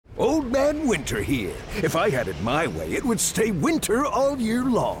Old Man Winter here. If I had it my way, it would stay winter all year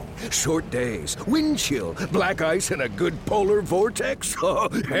long. Short days, wind chill, black ice, and a good polar vortex. Oh,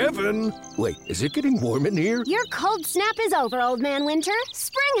 heaven. Wait, is it getting warm in here? Your cold snap is over, Old Man Winter.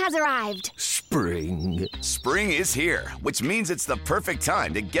 Spring has arrived. Spring. Spring is here, which means it's the perfect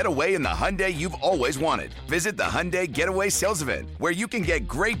time to get away in the Hyundai you've always wanted. Visit the Hyundai Getaway Sales Event, where you can get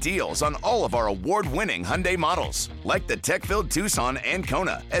great deals on all of our award-winning Hyundai models, like the tech-filled Tucson and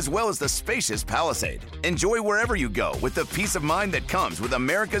Kona, as well as the spacious Palisade. Enjoy wherever you go with the peace of mind that comes with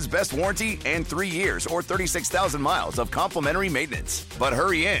America's best warranty and 3 years or 36,000 miles of complimentary maintenance. But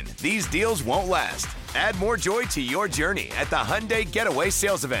hurry in, these deals won't last. Add more joy to your journey at the Hyundai Getaway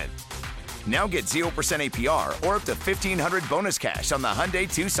Sales Event. Now get 0% APR or up to $1,500 bonus cash on the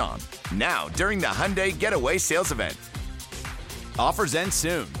Hyundai Tucson. Now, during the Hyundai Getaway Sales Event. Offers end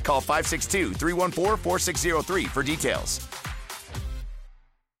soon. Call 562-314-4603 for details.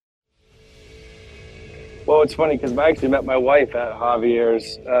 Well, it's funny because I actually met my wife at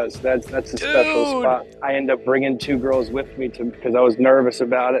Javier's. So that's a special spot. I ended up bringing 2 girls with me because I was nervous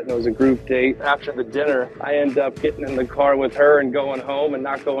about it, and it was a group date. After the dinner, I ended up getting in the car with her and going home and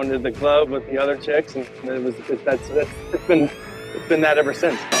not going to the club with the other chicks, and it's been that ever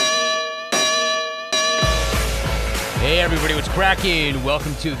since. Hey everybody, what's cracking?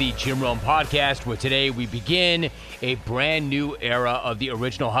 Welcome to the Jim Rome Podcast, where today we begin a brand new era of the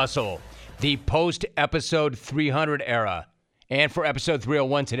original hustle. The post-episode 300 era. And for episode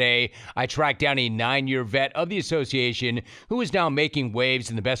 301 today, I tracked down a 9-year vet of the association who is now making waves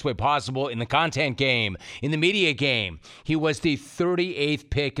in the best way possible in the content game, in the media game. He was the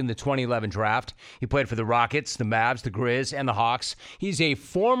 38th pick in the 2011 draft. He played for the Rockets, the Mavs, the Grizz, and the Hawks. He's a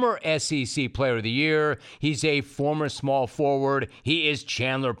former SEC Player of the Year. He's a former small forward. He is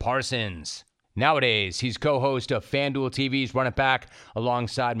Chandler Parsons. Nowadays, he's co-host of FanDuel TV's Run It Back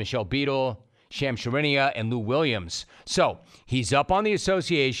alongside Michelle Beadle, Sham Sharinia, and Lou Williams. So, he's up on the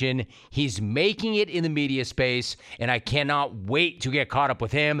association, he's making it in the media space, and I cannot wait to get caught up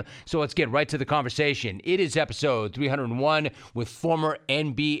with him. So let's get right to the conversation. It is episode 301 with former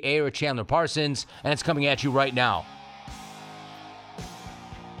NBA Chandler Parsons, and it's coming at you right now.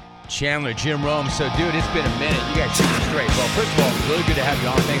 Chandler, Jim Rome. So, dude, it's been a minute. You guys shoot me straight. Well, first of all, really good to have you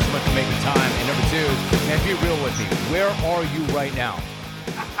on. Thanks so much for making time. And number 2, man, be real with me. Where are you right now?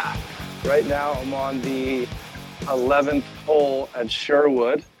 Right now, I'm on the 11th hole at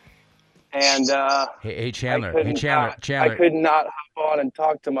Sherwood. And Hey, Chandler. I could not hop on and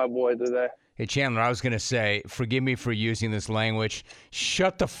talk to my boy today. Hey, Chandler, I was going to say, forgive me for using this language.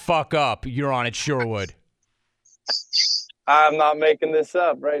 Shut the fuck up. You're on at Sherwood. I'm not making this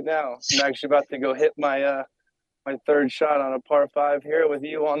up right now. I'm actually about to go hit my my third shot on a par 5 here with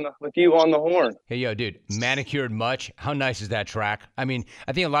you on the horn. Hey, yo, dude, manicured much? How nice is that track? I mean,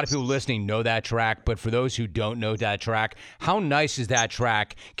 I think a lot of people listening know that track, but for those who don't know that track, how nice is that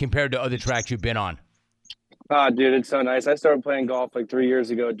track compared to other tracks you've been on? Oh, dude, it's so nice. I started playing golf like 3 years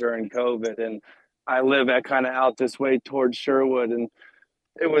ago during COVID, and I live at kind of out this way towards Sherwood, and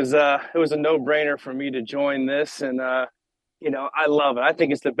it was a no-brainer for me to join this, and I love it. I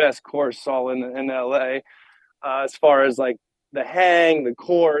think it's the best course all in LA. As far as like the hang, the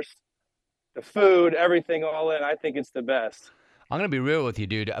course, the food, everything all in, I think it's the best. I'm going to be real with you,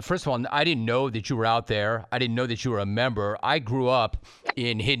 dude. First of all, I didn't know that you were out there. I didn't know that you were a member. I grew up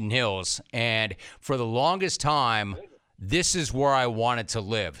in Hidden Hills, and for the longest time, this is where I wanted to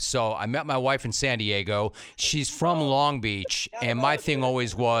live. So I met my wife in San Diego. She's from Long Beach, and my thing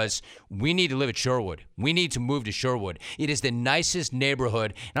always was, we need to live at Sherwood. We need to move to Sherwood. It is the nicest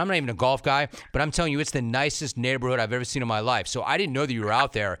neighborhood, and I'm not even a golf guy, but I'm telling you, it's the nicest neighborhood I've ever seen in my life. So I didn't know that you were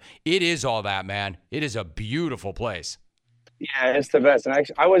out there. It is all that, man. It is a beautiful place. Yeah, it's the best. And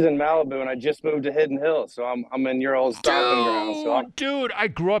actually, I was in Malibu, and I just moved to Hidden Hills, so I'm in your old stomping ground. Dude, I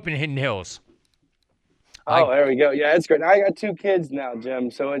grew up in Hidden Hills. There we go. Yeah, it's great. I got 2 kids now, Jim.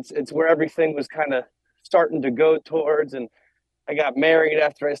 So it's where everything was kind of starting to go towards. And I got married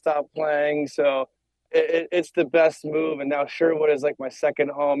after I stopped playing. So it's the best move. And now Sherwood is like my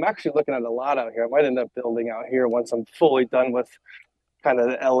second home. I'm actually looking at a lot out here. I might end up building out here once I'm fully done with kind of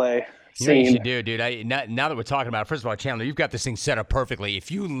the LA You know what you scene. should do, dude? Now that we're talking about it, first of all, Chandler, you've got this thing set up perfectly. If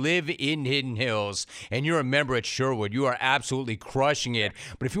you live in Hidden Hills and you're a member at Sherwood, you are absolutely crushing it.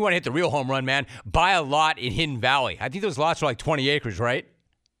 But if you want to hit the real home run, man, buy a lot in Hidden Valley. I think those lots are like 20 acres, right?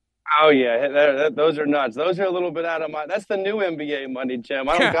 Oh yeah, those are nuts. Those are a little bit out of my. That's the new NBA money, Jim.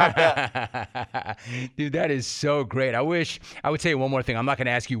 I don't got that. Dude, that is so great. I wish I would tell you one more thing. I'm not going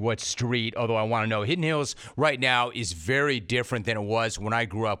to ask you what street, although I want to know. Hidden Hills right now is very different than it was when I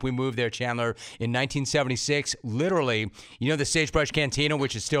grew up. We moved there, Chandler, in 1976. Literally, you know the Sagebrush Cantina,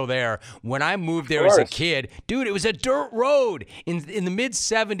 which is still there. When I moved there as a kid, dude, it was a dirt road. In the mid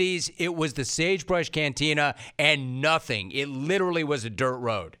 70s, it was the Sagebrush Cantina and nothing. It literally was a dirt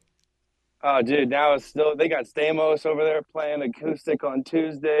road. Oh, dude, now it's still they got Stamos over there playing acoustic on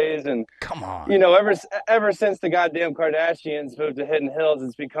Tuesdays, and come on, you know, ever since the goddamn Kardashians moved to Hidden Hills,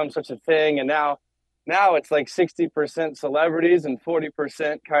 it's become such a thing, and now it's like 60% celebrities and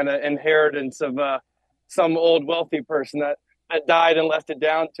 40% kind of inheritance of some old wealthy person that died and left it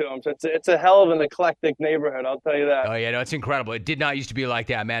down to him. So it's a hell of an eclectic neighborhood, I'll tell you that. Oh yeah, no, it's incredible. It did not used to be like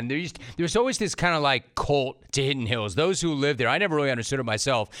that, man. There's always this kind of like cult to Hidden Hills. Those who lived there, I never really understood it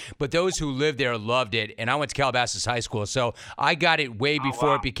myself, but those who lived there loved it. And I went to Calabasas High School, so I got it way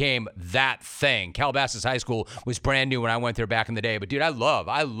before it became that thing. Calabasas High School was brand new when I went there back in the day. But dude, I love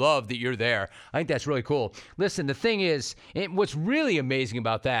that you're there. I think that's really cool. Listen, the thing is, what's really amazing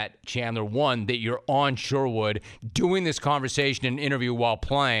about that, Chandler, one, that you're on Sherwood doing this conversation and interview while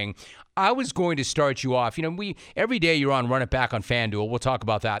playing. I was going to start you off. You know, every day you're on Run It Back on FanDuel. We'll talk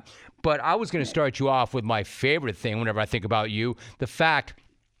about that. But I was going to start you off with my favorite thing whenever I think about you, the fact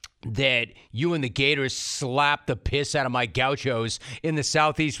that you and the Gators slapped the piss out of my Gauchos in the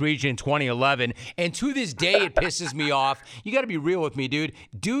Southeast region in 2011. And to this day, it pisses me off. You got to be real with me, dude.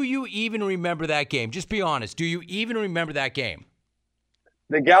 Do you even remember that game? Just be honest. Do you even remember that game?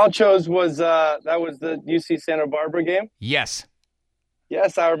 The Gauchos was that was the UC Santa Barbara game? Yes.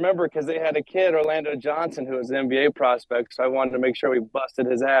 Yes, I remember because they had a kid, Orlando Johnson, who was an NBA prospect. So I wanted to make sure we busted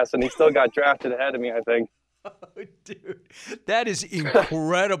his ass, and he still got drafted ahead of me, I think. Oh, dude, that is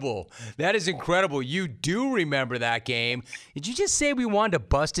incredible. That is incredible. You do remember that game. Did you just say we wanted to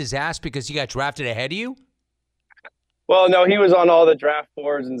bust his ass because he got drafted ahead of you? Well, no, he was on all the draft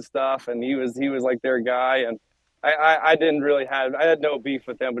boards and stuff, and he was like their guy, and I didn't really have I had no beef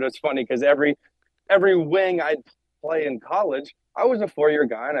with them, but it's funny because every wing I'd play in college, I was a 4-year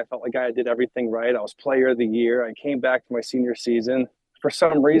guy, and I felt like I did everything right. I was player of the year. I came back for my senior season. For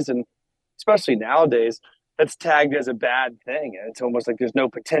some reason, especially nowadays, that's tagged as a bad thing. And it's almost like there's no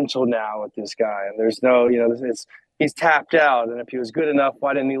potential now with this guy. And there's no, he's tapped out. And if he was good enough,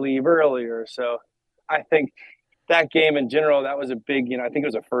 why didn't he leave earlier? So I think that game in general, that was a big, I think it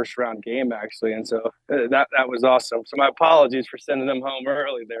was a first round game actually. And so that was awesome. So my apologies for sending them home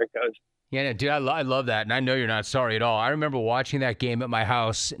early there, Coach. Yeah, no, dude, I love that, and I know you're not sorry at all. I remember watching that game at my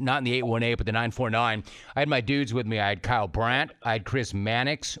house, not in the 818, but the 949. I had my dudes with me. I had Kyle Brandt. I had Chris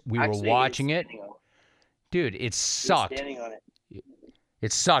Mannix. We were watching it. Dude, it sucked.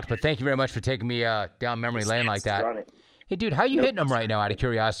 It sucked, but thank you very much for taking me down memory lane like that. Hey, dude, how are you hitting them right now, out of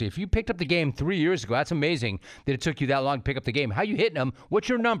curiosity? If you picked up the game 3 years ago, that's amazing that it took you that long to pick up the game. How you hitting them? What's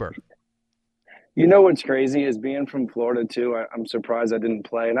your number? You know what's crazy is being from Florida, too, I'm surprised I didn't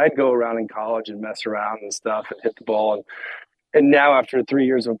play. And I'd go around in college and mess around and stuff and hit the ball. And now after 3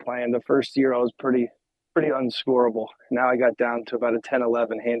 years of playing, the first year I was pretty unscorable. Now I got down to about a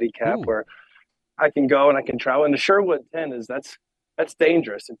 10-11 handicap where I can go and I can travel. And the Sherwood 10 that's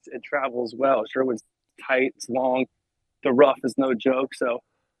dangerous. It travels well. Sherwood's tight, it's long. The rough is no joke. So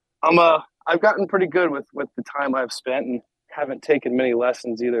I've gotten pretty good with the time I've spent and haven't taken many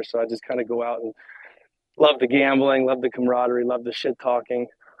lessons either. So I just kind of go out and love the gambling, love the camaraderie, love the shit talking.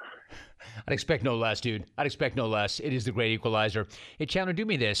 I'd expect no less, dude. I'd expect no less. It is the great equalizer. Hey, Chandler, do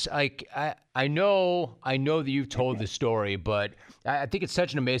me this. I know that you've told this story, but I think it's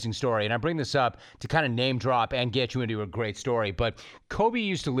such an amazing story. And I bring this up to kind of name drop and get you into a great story. But Kobe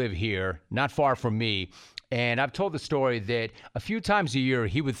used to live here, not far from me. And I've told the story that a few times a year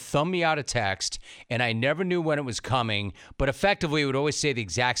he would thumb me out a text, and I never knew when it was coming, but effectively he would always say the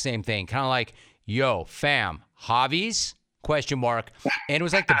exact same thing, kind of like, yo, fam, Javi's? ? And it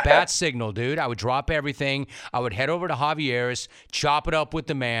was like the bat signal, dude. I would drop everything. I would head over to Javier's, chop it up with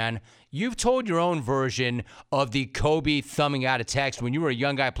the man. You've told your own version of the Kobe thumbing out a text when you were a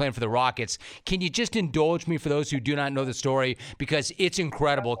young guy playing for the Rockets. Can you just indulge me for those who do not know the story? Because it's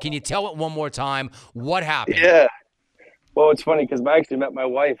incredible. Can you tell it one more time? What happened? Yeah. Well, it's funny because I actually met my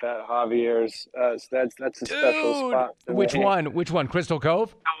wife at Javier's. So that's a special spot. Which one? Which one? Crystal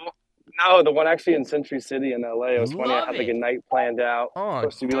Cove? No, the one actually in Century City in LA. It was funny. I had like a night planned out. Oh,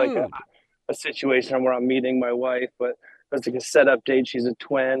 supposed to be like a situation where I'm meeting my wife, but it was like a setup date. She's a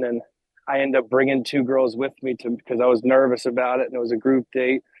twin, and I end up bringing 2 girls with me because I was nervous about it, and it was a group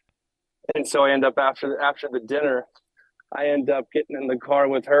date. And so I end up after the dinner, I end up getting in the car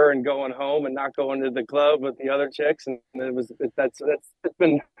with her and going home and not going to the club with the other chicks. And it's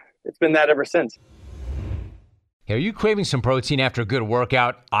been that ever since. Hey, are you craving some protein after a good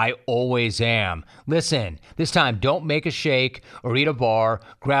workout? I always am. Listen, this time don't make a shake or eat a bar.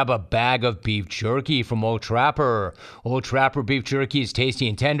 Grab a bag of beef jerky from Old Trapper. Old Trapper beef jerky is tasty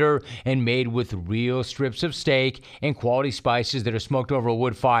and tender and made with real strips of steak and quality spices that are smoked over a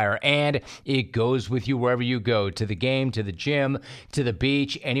wood fire. And it goes with you wherever you go, to the game, to the gym, to the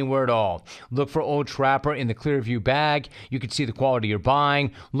beach, anywhere at all. Look for Old Trapper in the Clearview bag. You can see the quality you're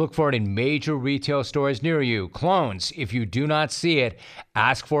buying. Look for it in major retail stores near you. Clones, if you do not see it,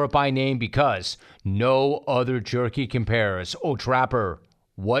 ask for it by name because no other jerky compares. Oh, Trapper,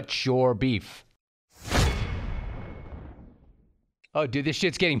 what's your beef? Oh, dude, this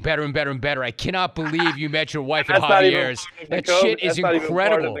shit's getting better and better and better. I cannot believe you met your wife at Javier's. That shit is incredible. That's not even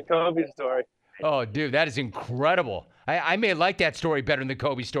part of the Kobe story. Oh, dude, that is incredible. I may like that story better than the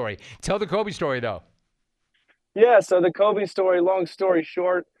Kobe story. Tell the Kobe story, though. Yeah, so the Kobe story, long story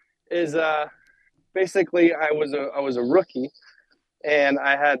short, is basically I was a rookie, and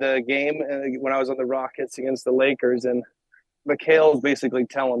I had a game when I was on the Rockets against the Lakers, and Mikhail's basically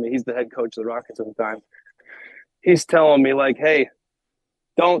telling me, he's the head coach of the Rockets at the time. He's telling me, like, hey,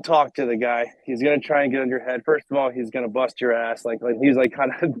 don't talk to the guy. He's going to try and get in your head. First of all, he's going to bust your ass. Like he's like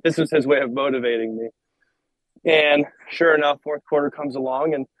kind of, this was his way of motivating me. And sure enough, fourth quarter comes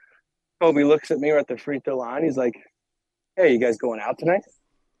along and Kobe looks at me, we're at the free throw line. He's like, hey, you guys going out tonight?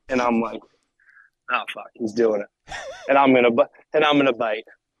 And I'm like, oh, fuck, he's doing it. And I'm going to bite.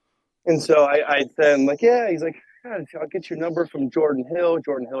 And so I then like, yeah, he's like, I'll get your number from Jordan Hill.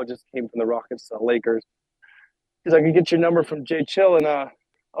 Jordan Hill just came from the Rockets to the Lakers. He's like, I can get your number from Jay Chill and I'll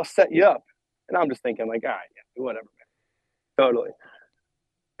set you up. And I'm just thinking like, all right, yeah, whatever, man. Totally.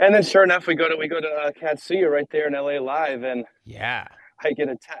 And then sure enough, we go to Katsuya right there in LA Live. And yeah, I get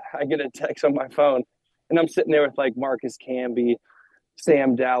a text on my phone and I'm sitting there with like Marcus Camby,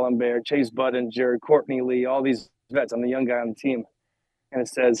 Sam Dallenberg, Chase Budinger, Courtney Lee, all these vets. I'm the young guy on the team. And it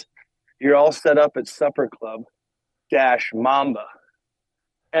says, you're all set up at Supper Club - Mamba.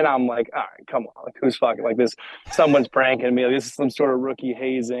 And I'm like, all right, come on. Like, who's fucking like this? Someone's pranking me. This is some sort of rookie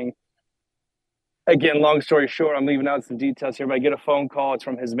hazing. Again, long story short, I'm leaving out some details here, but I get a phone call. It's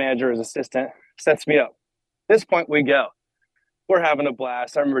from his manager, his assistant, sets me up. At this point, we go. We're having a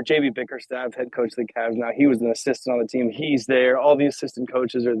blast. I remember JB Bickerstaff, head coach of the Cavs now. He was an assistant on the team. He's there. All the assistant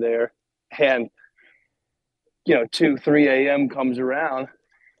coaches are there. And, 2, 3 a.m. comes around,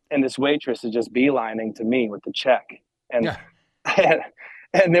 and this waitress is just beelining to me with the check. And yeah.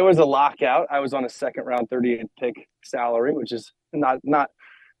 And there was a lockout. I was on a second round 38th pick salary, which is not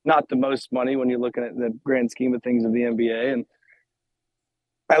the most money when you're looking at the grand scheme of things of the NBA. And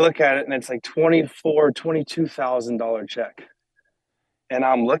I look at it and it's like $22,000 check. And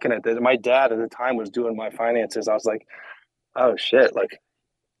I'm looking at this. My dad at the time was doing my finances. I was like, oh shit, like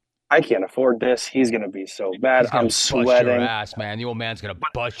I can't afford this. He's going to be so bad. I'm sweating. Bust your ass, man. The old man's going to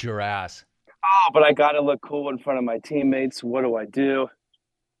bust your ass. Oh, but I got to look cool in front of my teammates. What do I do?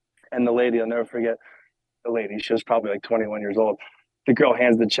 And the lady, I'll never forget the lady. She was probably like 21 years old. The girl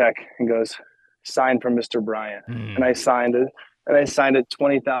hands the check and goes, sign for Mr. Bryant. And I signed it. And I signed a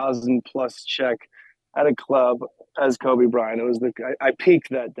 $20,000 plus check at a club as Kobe Bryant. It was I peaked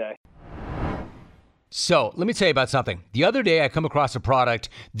that day. So let me tell you about something. The other day, I come across a product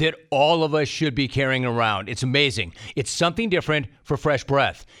that all of us should be carrying around. It's amazing. It's something different for fresh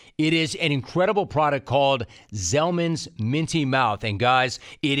breath. It is an incredible product called Zellman's Minty Mouth. And guys,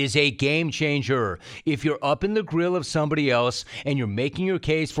 it is a game changer. If you're up in the grill of somebody else and you're making your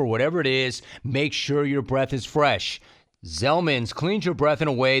case for whatever it is, make sure your breath is fresh. Zellman's cleans your breath in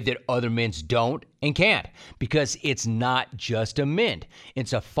a way that other mints don't and can't, because it's not just a mint.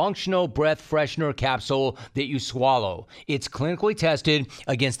 It's a functional breath freshener capsule that you swallow. It's clinically tested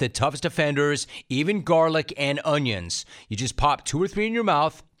against the toughest offenders, even garlic and onions. You just pop 2 or 3 in your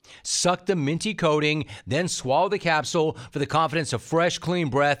mouth, suck the minty coating, then swallow the capsule for the confidence of fresh, clean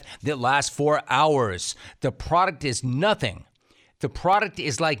breath that lasts for hours. The product is nothing. The product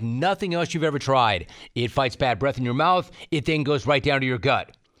is like nothing else you've ever tried. It fights bad breath in your mouth. It then goes right down to your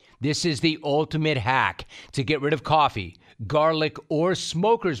gut. This is the ultimate hack to get rid of coffee, garlic, or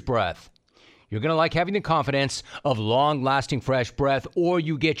smoker's breath. You're going to like having the confidence of long-lasting fresh breath, or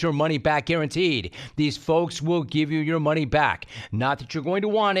you get your money back guaranteed. These folks will give you your money back. Not that you're going to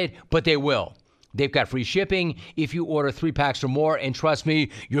want it, but they will. They've got free shipping if you order 3 packs or more, and trust me,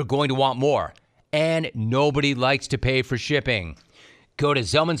 you're going to want more. And nobody likes to pay for shipping. Go to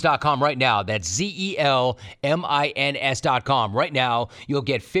Zelmans.com right now. That's ZELMINS.com. Right now, you'll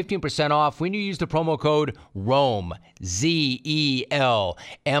get 15% off when you use the promo code ROME.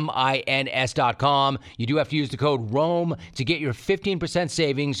 ZELMINS.com. You do have to use the code ROME to get your 15%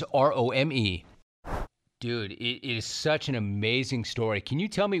 savings, ROME. Dude, it is such an amazing story. Can you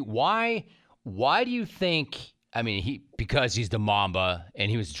tell me why do you think, I mean, because he's the Mamba and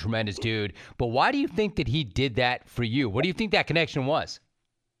he was a tremendous dude, but why do you think that he did that for you? What do you think that connection was?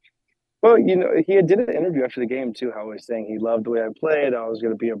 Well, he did an interview after the game too, how he was saying he loved the way I played. I was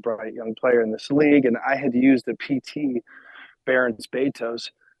going to be a bright young player in this league. And I had used a PT, Baron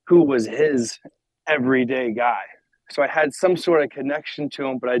Spatos, who was his everyday guy. So I had some sort of connection to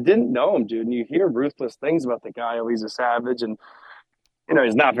him, but I didn't know him, dude. And you hear ruthless things about the guy. Oh, he's a savage and,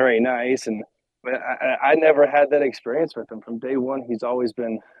 he's not very nice. But I never had that experience with him from day one. He's always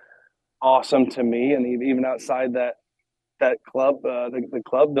been awesome to me. And even outside that club, the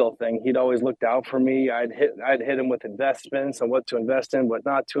club bill thing, he'd always looked out for me. I'd hit him with investments on what to invest in, what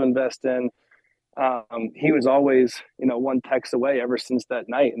not to invest in. He was always, one text away ever since that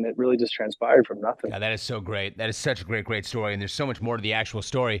night, and it really just transpired from nothing. Yeah, that is so great. That is such a great story, and there's so much more to the actual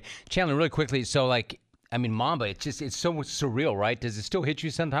story. Chandler, really quickly, so Mamba, it's so surreal, right? Does it still hit you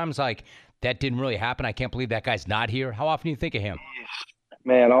sometimes like that didn't really happen? I can't believe that guy's not here. How often do you think of him?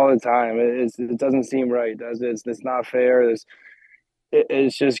 Man, all the time. It doesn't seem right, does it? It's not fair.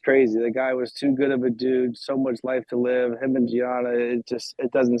 It's just crazy. The guy was too good of a dude, so much life to live. Him and Gianna, it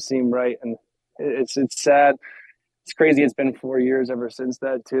doesn't seem right, and it's sad. It's crazy. It's been 4 years ever since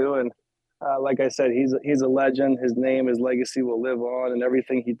that too, and like I said, he's a legend. His name, his legacy will live on, and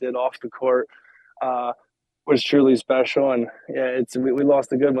everything he did off the court was truly special. And yeah, we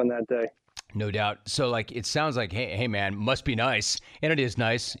lost a good one that day. No doubt. So, it sounds like, hey, man, must be nice. And it is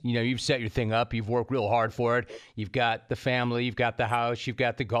nice. You've set your thing up. You've worked real hard for it. You've got the family. You've got the house. You've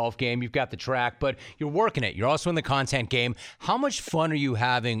got the golf game. You've got the track. But you're working it. You're also in the content game. How much fun are you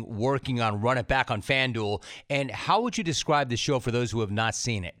having working on Run It Back on FanDuel? And how would you describe the show for those who have not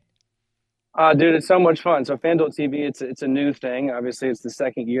seen it? Dude, it's so much fun. So FanDuel TV, it's a new thing. Obviously, it's the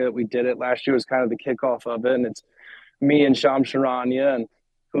second year that we did it. Last year was kind of the kickoff of it. And it's me and Sham Charania, and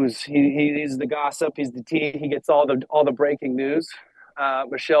he's the gossip, he's the tea, he gets all the breaking news.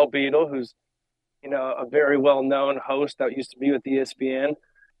 Michelle Beadle, who's a very well-known host that used to be with ESPN,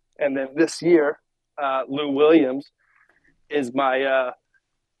 and then this year Lou Williams is my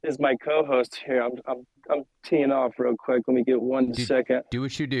co-host here. I'm teeing off real quick. Let me get one second. Do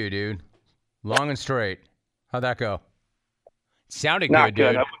what you do, dude. Long and straight. How'd that go? Sounded not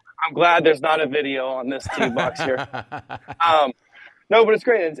good, dude. I'm glad there's not a video on this tee box here. No, but it's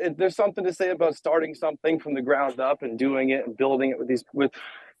great. There's something to say about starting something from the ground up and doing it and building it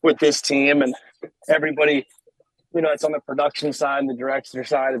with this team, and everybody. It's on the production side and the director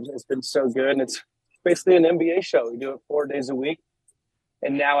side. It's been so good, and it's basically an NBA show. We do it 4 days a week,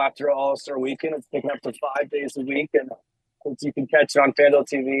 and now after All-Star Weekend, it's picking up to 5 days a week, and you can catch it on FanDuel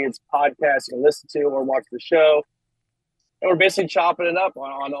TV. It's podcasts you can listen to or watch the show. And we're basically chopping it up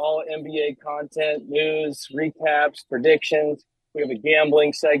on all NBA content, news, recaps, predictions. We have a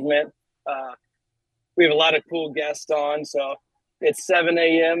gambling segment. We have a lot of cool guests on. So it's 7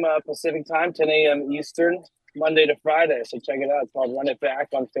 a.m. Pacific time, 10 a.m. Eastern, Monday to Friday. So check it out. It's called Run It Back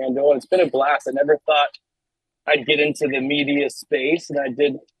on FanDuel. It's been a blast. I never thought I'd get into the media space. And I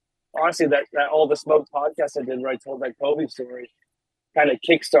did, honestly, that All the Smoke podcast I did where I told that Kobe story kind of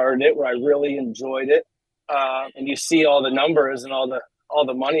kickstarted it, where I really enjoyed it. And you see all the numbers and all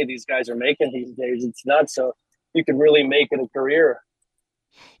the money these guys are making these days. It's nuts. So you can really make it a career.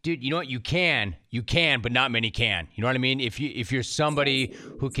 Dude, you know what? You can, but not many can. You know what I mean? If you're somebody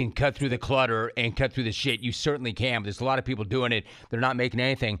who can cut through the clutter and cut through the shit, you certainly can. But there's a lot of people doing it. They're not making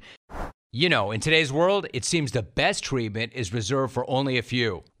anything. In today's world, it seems the best treatment is reserved for only a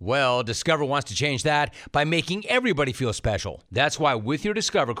few. Well, Discover wants to change that by making everybody feel special. That's why with your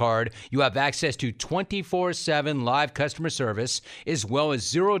Discover card, you have access to 24/7 live customer service, as well as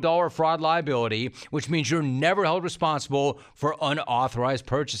 $0 fraud liability, which means you're never held responsible for unauthorized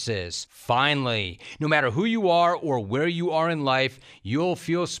purchases. Finally, no matter who you are or where you are in life, you'll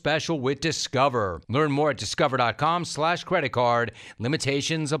feel special with Discover. Learn more at discover.com/credit card.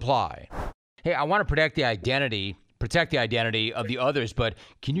 Limitations apply. Hey, I want to protect the identity of the others, but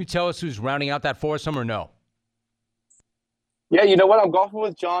can you tell us who's rounding out that foursome or no? Yeah, you know what? I'm golfing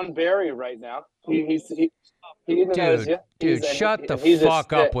with John Barry right now. He knows you. Dude, shut the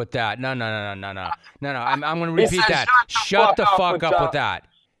fuck up with that. No. I'm going to repeat that. Shut the fuck up with that.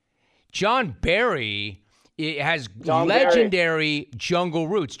 John Barry has legendary jungle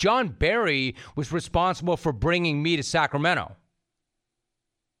roots. John Barry was responsible for bringing me to Sacramento.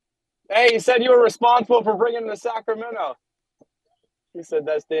 Hey, he said you were responsible for bringing him to Sacramento. He said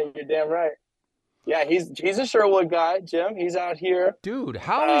you're damn right. Yeah, he's a Sherwood guy, Jim. He's out here. Dude,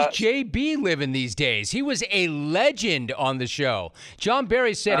 how is JB living these days? He was a legend on the show. John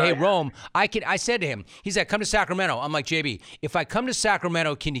Barry said, hey, Rome, I said to him, he's like, come to Sacramento. I'm like, JB, if I come to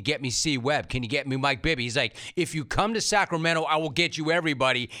Sacramento, can you get me C. Webb? Can you get me Mike Bibby? He's like, if you come to Sacramento, I will get you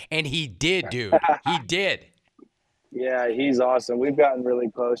everybody. And he did, dude. He did. Yeah, he's awesome. We've gotten really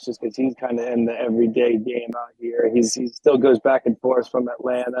close just because he's kind of in the everyday game out here. He still goes back and forth from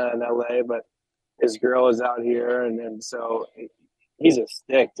Atlanta and LA, but his girl is out here, and so he's a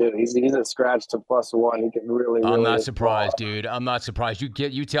stick too. He's a scratch to +1. He can really. I'm not surprised, dude. I'm not surprised.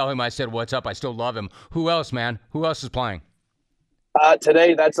 You tell him I said what's up. I still love him. Who else, man? Who else is playing?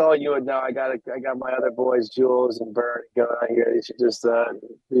 Today, that's all you would know. I got my other boys, Jules and Bert, going out here. These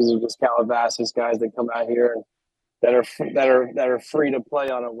are just Calabasas guys that come out here and that are free to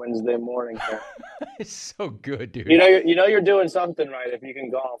play on a Wednesday morning. It's so good, dude. You're doing something right if you can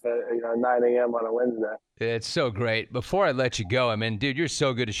golf at 9 a.m. on a Wednesday. It's so great. Before I let you go, I mean, dude, you're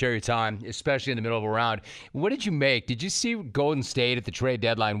so good to share your time, especially in the middle of a round. What did you make? Did you see Golden State at the trade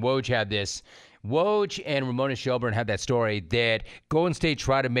deadline? Woj had this. Woj and Ramona Shelburne had that story that Golden State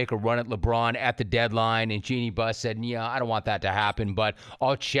tried to make a run at LeBron at the deadline, and Jeannie Buss said, yeah, I don't want that to happen, but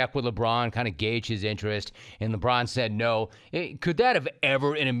I'll check with LeBron, kind of gauge his interest. And LeBron said no. Could that have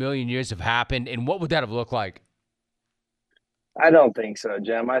ever in a million years have happened, and what would that have looked like? I don't think so,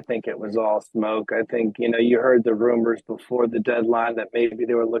 Jim. I think it was all smoke. I think, you heard the rumors before the deadline that maybe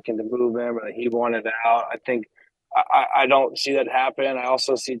they were looking to move him or that he wanted out. I think I don't see that happen. I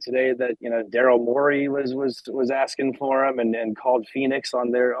also see today that Daryl Morey was asking for him and called Phoenix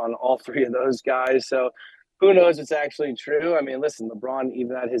on all three of those guys. So who knows if it's actually true? I mean, listen, LeBron,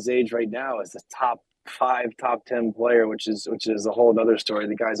 even at his age right now, is the top 5, top 10 player, which is a whole other story.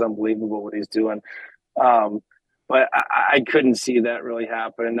 The guy's unbelievable what he's doing. But I couldn't see that really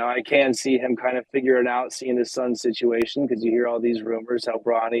happen. Now I can see him kind of figuring out, seeing his son's situation, because you hear all these rumors how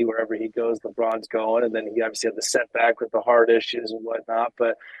Bronny, wherever he goes, LeBron's going, and then he obviously had the setback with the heart issues and whatnot.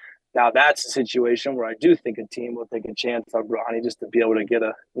 But now that's a situation where I do think a team will take a chance on Bronny just to be able to get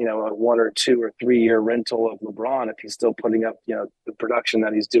a 1 or 2 or 3 year rental of LeBron if he's still putting up the production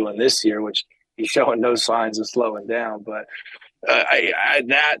that he's doing this year, which he's showing no signs of slowing down. But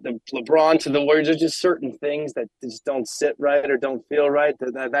the LeBron to the Warriors, there's just certain things that just don't sit right or don't feel right.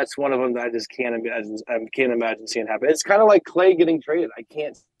 That's one of them that I just can't imagine. I can't imagine seeing happen. It's kind of like Clay getting traded. I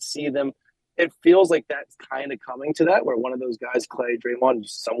can't see them. It feels like that's kind of coming to that, where one of those guys, Clay, Draymond,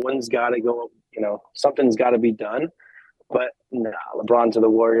 someone's got to go. Something's got to be done. But no, LeBron to the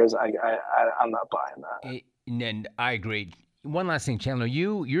Warriors, I'm not buying that. And I agree. One last thing, Chandler,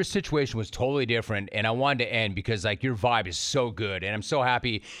 your situation was totally different, and I wanted to end because your vibe is so good, and I'm so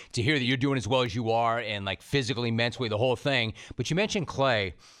happy to hear that you're doing as well as you are, and physically, mentally, the whole thing. But you mentioned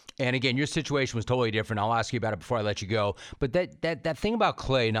Clay, and again, your situation was totally different. I'll ask you about it before I let you go. But that thing about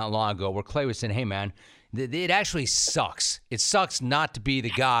Clay not long ago, where Clay was saying, "Hey, man, it actually sucks. It sucks not to be the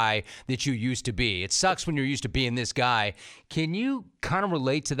guy that you used to be. It sucks when you're used to being this guy." Can you kind of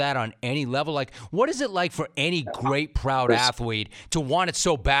relate to that on any level? What is it like for any great, proud athlete to want it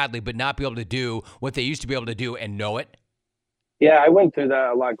so badly but not be able to do what they used to be able to do and know it? Yeah, I went through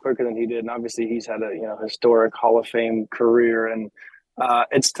that a lot quicker than he did. And obviously he's had a historic Hall of Fame career. And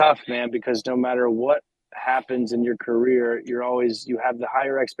it's tough, man, because no matter what happens in your career, you have the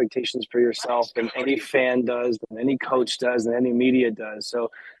higher expectations for yourself than any fan does, than any coach does, than any media does.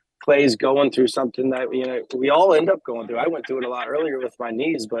 So Clay's going through something that we all end up going through. I went through it a lot earlier with my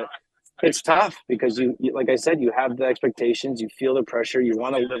knees, but it's tough because you like I said, you have the expectations, you feel the pressure, you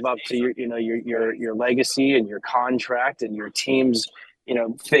want to live up to your legacy and your contract and your team's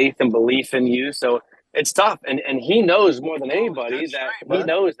faith and belief in you. So it's tough, and he knows more than anybody that he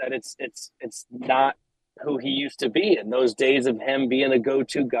knows that it's not who he used to be. In those days of him being a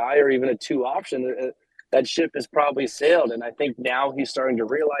go-to guy or even a 2 option, that ship has probably sailed. And I think now he's starting to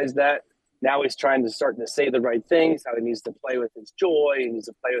realize that. Now he's starting to say the right things, how he needs to play with his joy, he needs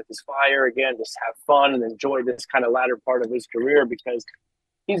to play with his fire again, just have fun and enjoy this kind of latter part of his career, because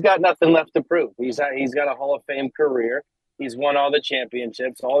he's got nothing left to prove. He's got a Hall of Fame career. He's won all the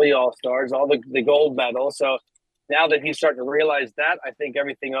championships, all the All-Stars, all the gold medals. So now that he's starting to realize that, I think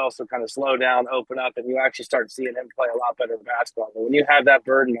everything else will kind of slow down, open up, and you actually start seeing him play a lot better basketball. But when you have that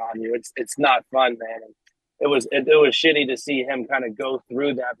burden on you, it's not fun, man. And it was shitty to see him kind of go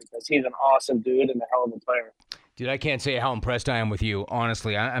through that, because he's an awesome dude and a hell of a player. Dude, I can't say how impressed I am with you,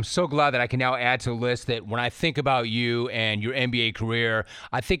 honestly. I'm so glad that I can now add to the list that when I think about you and your NBA career,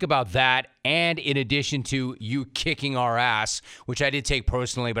 I think about that, and in addition to you kicking our ass, which I did take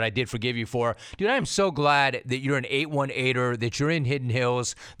personally, but I did forgive you for. Dude, I am so glad that you're an 818er, that you're in Hidden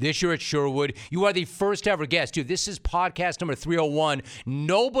Hills, this year at Sherwood. You are the first ever guest. Dude, this is podcast number 301.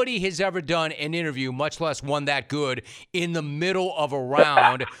 Nobody has ever done an interview, much less one that good, in the middle of a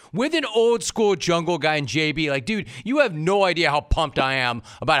round with an old school jungle guy in JB. Like, dude, you have no idea how pumped I am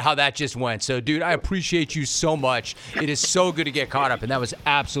about how that just went. So, dude, I appreciate you so much. It is so good to get caught up, and that was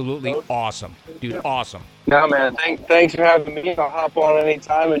absolutely awesome. Dude, awesome. No, man, thanks for having me. I'll hop on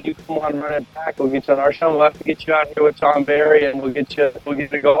anytime, and you come on, run it back. We'll get you on our show. We'll have to get you out here with Tom Barry, and we'll get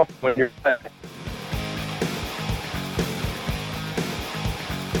to golf when you're back.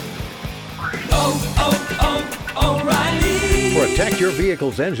 O'Reilly. Protect your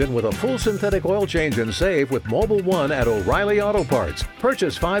vehicle's engine with a full synthetic oil change and save with Mobile One at O'Reilly Auto Parts.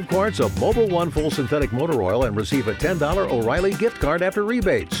 Purchase 5 quarts of Mobile One full synthetic motor oil and receive a $10 O'Reilly gift card after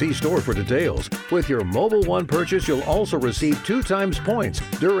rebate. See store for details. With your Mobile One purchase, you'll also receive 2 times points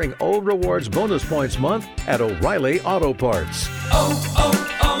during Old Rewards Bonus Points Month at O'Reilly Auto Parts.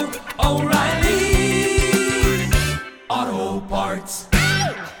 O'Reilly Auto Parts.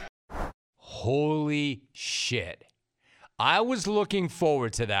 Holy shit. I was looking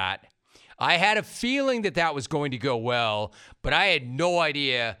forward to that. I had a feeling that that was going to go well, but I had no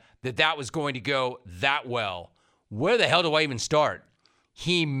idea that that was going to go that well. Where the hell do I even start?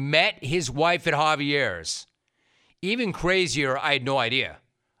 He met his wife at Javier's. Even crazier, I had no idea.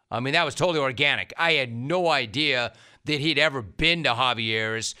 I mean, that was totally organic. I had no idea that he'd ever been to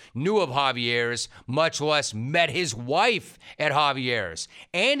Javier's, knew of Javier's, much less met his wife at Javier's.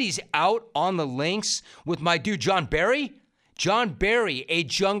 And he's out on the links with my dude, John Barry. John Barry, a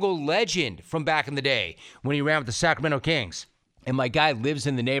jungle legend from back in the day when he ran with the Sacramento Kings. And my guy lives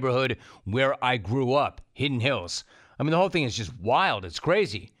in the neighborhood where I grew up, Hidden Hills. I mean, the whole thing is just wild. It's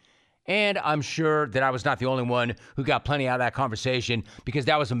crazy. And I'm sure that I was not the only one who got plenty out of that conversation because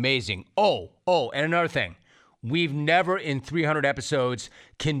that was amazing. Oh, and another thing. We've never in 300 episodes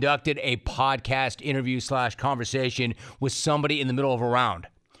conducted a podcast interview/conversation with somebody in the middle of a round,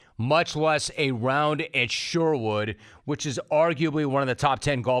 much less a round at Sherwood, which is arguably one of the top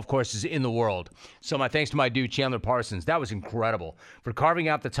 10 golf courses in the world. So my thanks to my dude, Chandler Parsons. That was incredible for carving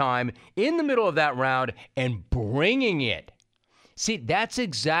out the time in the middle of that round and bringing it. See, that's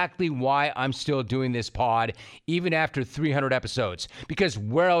exactly why I'm still doing this pod, even after 300 episodes, because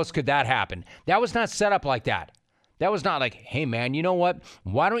where else could that happen? That was not set up like that. That was not like, hey, man, you know what?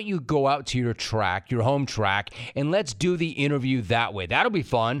 Why don't you go out to your track, your home track, and let's do the interview that way. That'll be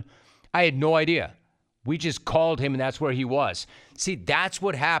fun. I had no idea. We just called him, and that's where he was. See, that's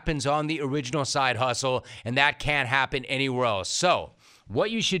what happens on the original Side Hustle, and that can't happen anywhere else. So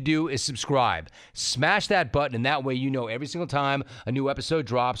what you should do is subscribe. Smash that button, and that way you know every single time a new episode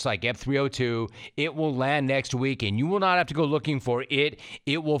drops, like F302, it will land next week, and you will not have to go looking for it.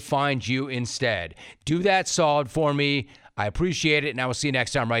 It will find you instead. Do that solid for me. I appreciate it, and I will see you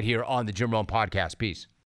next time right here on the Jim Rome Podcast. Peace.